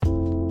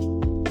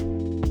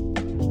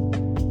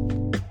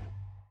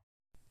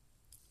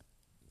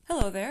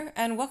Hello there,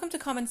 and welcome to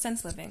Common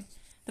Sense Living,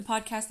 the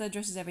podcast that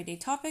addresses everyday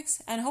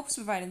topics and hopes to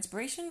provide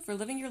inspiration for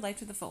living your life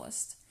to the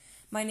fullest.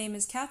 My name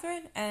is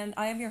Catherine, and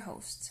I am your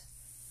host.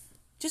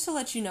 Just to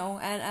let you know,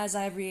 and as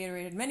I've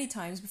reiterated many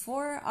times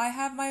before, I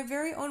have my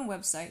very own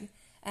website,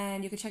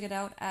 and you can check it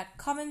out at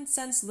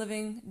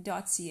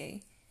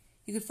commonsenseliving.ca.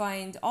 You can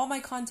find all my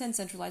content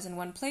centralized in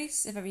one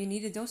place if ever you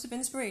need a dose of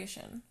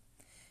inspiration.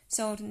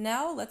 So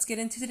now, let's get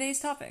into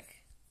today's topic.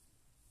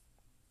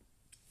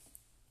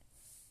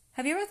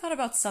 Have you ever thought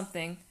about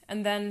something,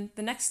 and then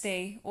the next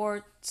day,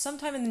 or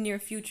sometime in the near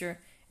future,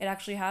 it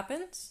actually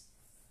happens?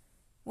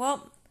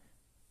 Well,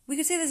 we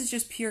could say this is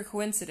just pure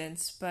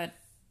coincidence, but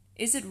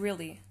is it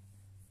really?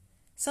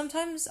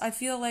 Sometimes I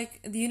feel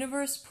like the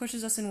universe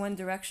pushes us in one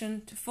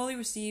direction to fully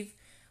receive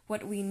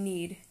what we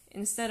need,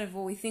 instead of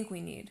what we think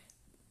we need.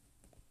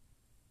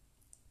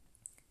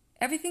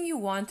 Everything you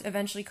want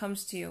eventually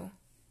comes to you.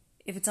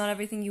 If it's not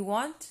everything you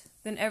want,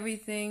 then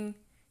everything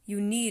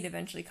you need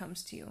eventually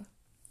comes to you.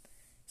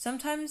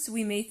 Sometimes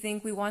we may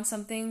think we want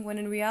something when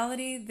in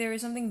reality there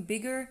is something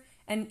bigger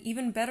and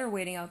even better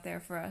waiting out there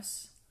for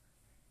us.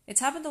 It's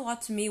happened a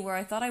lot to me where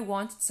I thought I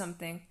wanted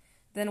something,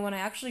 then when I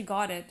actually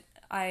got it,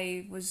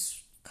 I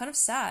was kind of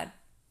sad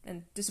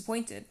and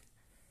disappointed.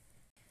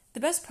 The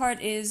best part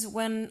is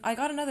when I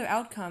got another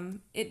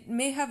outcome, it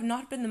may have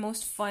not been the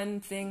most fun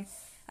thing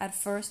at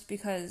first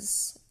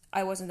because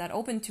I wasn't that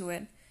open to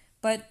it,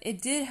 but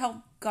it did help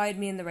guide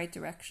me in the right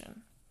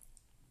direction.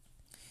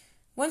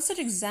 One such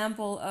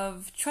example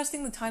of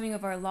trusting the timing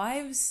of our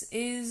lives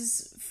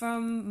is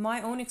from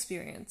my own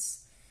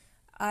experience.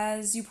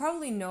 As you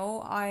probably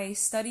know, I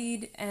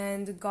studied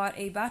and got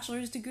a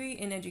bachelor's degree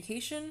in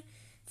education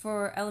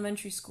for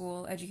elementary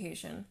school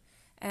education,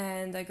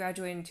 and I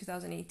graduated in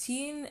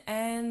 2018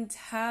 and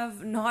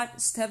have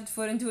not stepped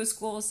foot into a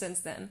school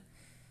since then.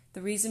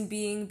 The reason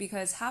being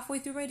because halfway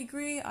through my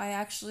degree, I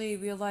actually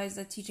realized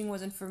that teaching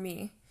wasn't for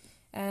me.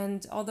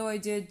 And although I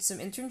did some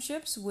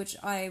internships, which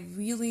I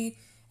really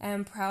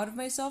am proud of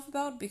myself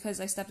about because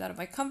I stepped out of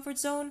my comfort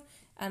zone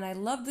and I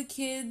loved the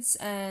kids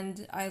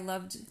and I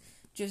loved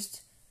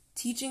just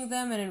teaching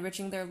them and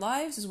enriching their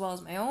lives as well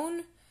as my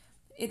own,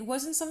 it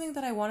wasn't something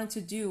that I wanted to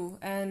do,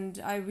 and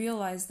I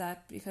realized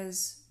that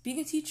because being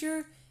a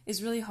teacher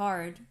is really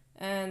hard.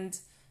 And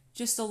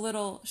just a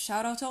little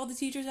shout out to all the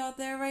teachers out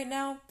there right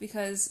now,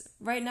 because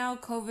right now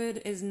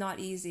COVID is not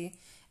easy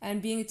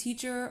and being a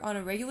teacher on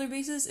a regular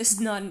basis is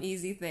not an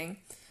easy thing.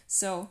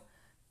 So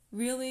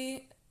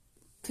really,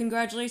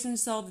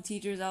 congratulations to all the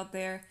teachers out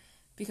there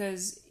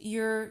because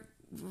you're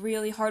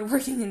really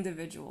hardworking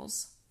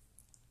individuals.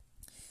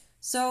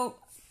 So,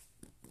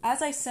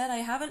 as I said, I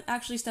haven't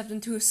actually stepped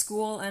into a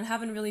school and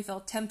haven't really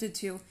felt tempted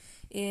to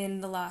in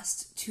the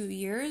last 2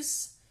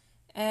 years.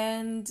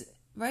 And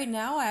right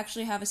now I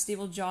actually have a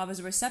stable job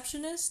as a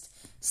receptionist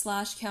 /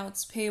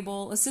 accounts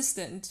payable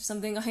assistant,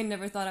 something I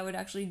never thought I would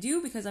actually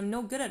do because I'm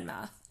no good at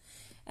math.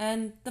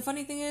 And the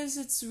funny thing is,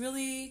 it's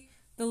really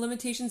the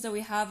limitations that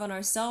we have on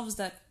ourselves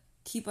that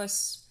keep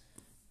us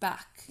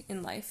back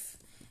in life.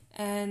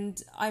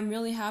 And I'm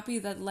really happy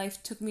that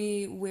life took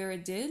me where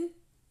it did.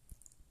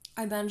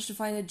 I managed to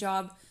find a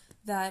job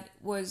that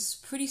was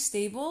pretty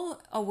stable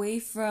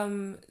away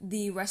from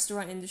the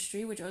restaurant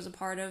industry, which I was a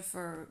part of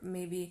for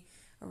maybe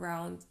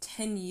around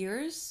 10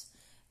 years.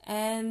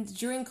 And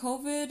during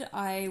COVID,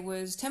 I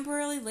was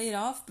temporarily laid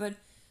off, but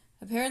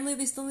apparently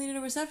they still needed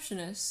a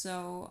receptionist.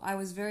 So I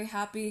was very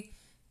happy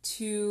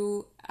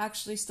to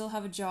actually still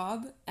have a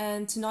job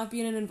and to not be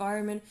in an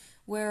environment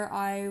where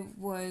I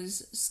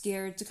was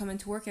scared to come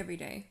into work every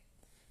day.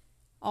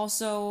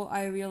 Also,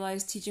 I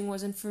realized teaching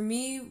wasn't for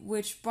me,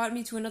 which brought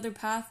me to another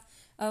path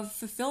of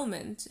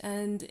fulfillment,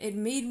 and it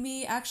made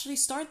me actually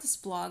start this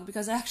blog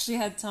because I actually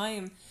had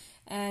time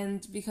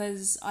and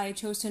because I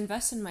chose to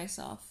invest in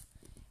myself.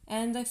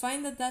 And I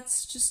find that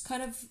that's just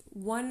kind of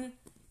one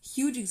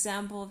huge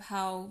example of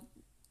how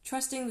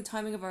trusting the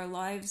timing of our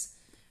lives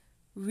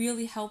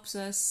really helps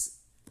us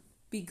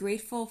be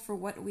grateful for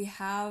what we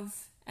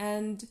have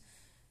and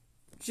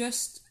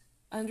just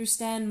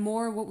understand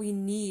more what we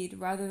need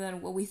rather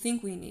than what we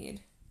think we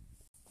need.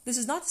 This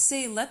is not to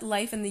say let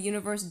life and the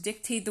universe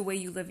dictate the way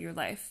you live your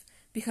life,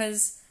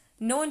 because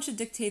no one should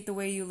dictate the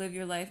way you live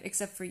your life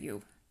except for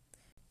you.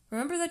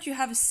 Remember that you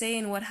have a say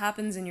in what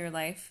happens in your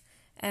life,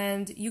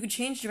 and you can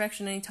change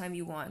direction anytime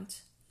you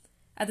want.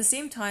 At the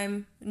same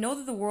time, know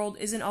that the world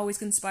isn't always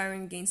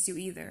conspiring against you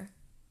either.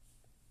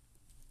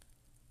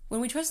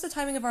 When we trust the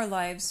timing of our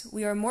lives,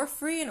 we are more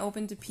free and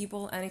open to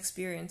people and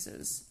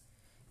experiences.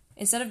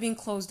 Instead of being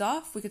closed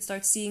off, we could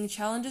start seeing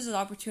challenges as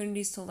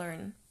opportunities to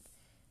learn.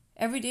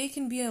 Every day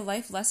can be a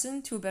life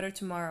lesson to a better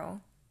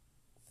tomorrow.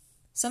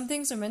 Some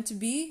things are meant to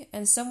be,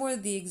 and some were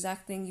the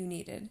exact thing you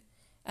needed.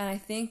 And I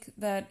think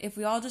that if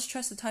we all just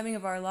trust the timing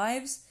of our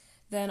lives,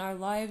 then our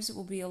lives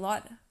will be a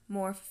lot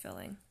more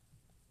fulfilling.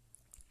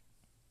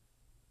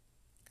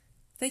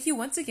 Thank you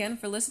once again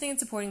for listening and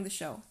supporting the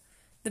show.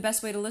 The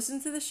best way to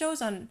listen to the show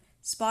is on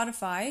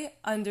Spotify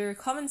under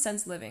Common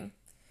Sense Living.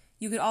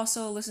 You could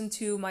also listen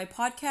to my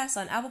podcast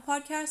on Apple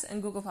Podcasts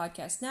and Google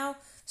Podcasts now,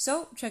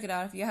 so check it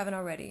out if you haven't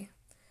already.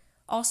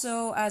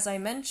 Also, as I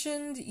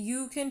mentioned,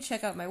 you can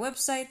check out my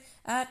website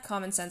at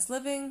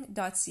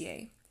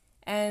commonsenseliving.ca.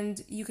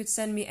 And you could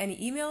send me any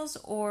emails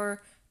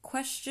or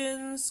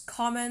questions,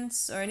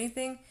 comments, or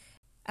anything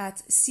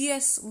at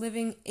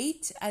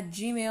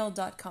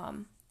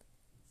csliving8@gmail.com.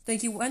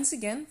 Thank you once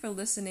again for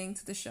listening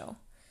to the show.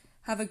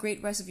 Have a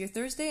great rest of your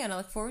Thursday, and I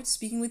look forward to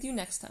speaking with you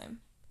next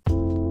time.